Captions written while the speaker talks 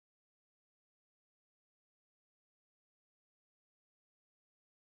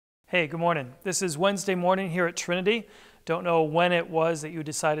Hey, good morning. This is Wednesday morning here at Trinity. Don't know when it was that you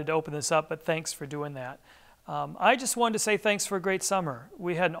decided to open this up, but thanks for doing that. I just wanted to say thanks for a great summer.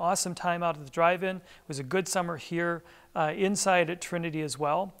 We had an awesome time out at the drive-in. It was a good summer here inside at Trinity as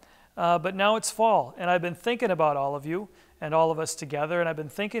well. But now it's fall, and I've been thinking about all of you and all of us together, and I've been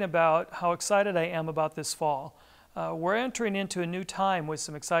thinking about how excited I am about this fall. We're entering into a new time with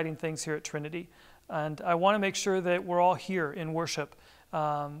some exciting things here at Trinity, and I want to make sure that we're all here in worship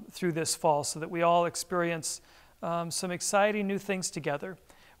through this fall so that we all experience some exciting new things together.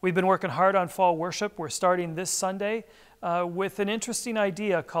 We've been working hard on fall worship. We're starting this Sunday with an interesting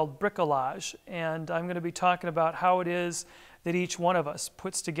idea called bricolage, and I'm going to be talking about how it is that each one of us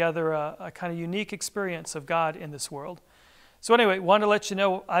puts together a kind of unique experience of God in this world. So anyway, wanted to let you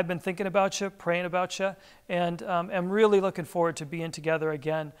know I've been thinking about you, praying about you, and am really looking forward to being together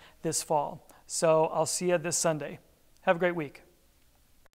again this fall. So I'll see you this Sunday. Have a great week.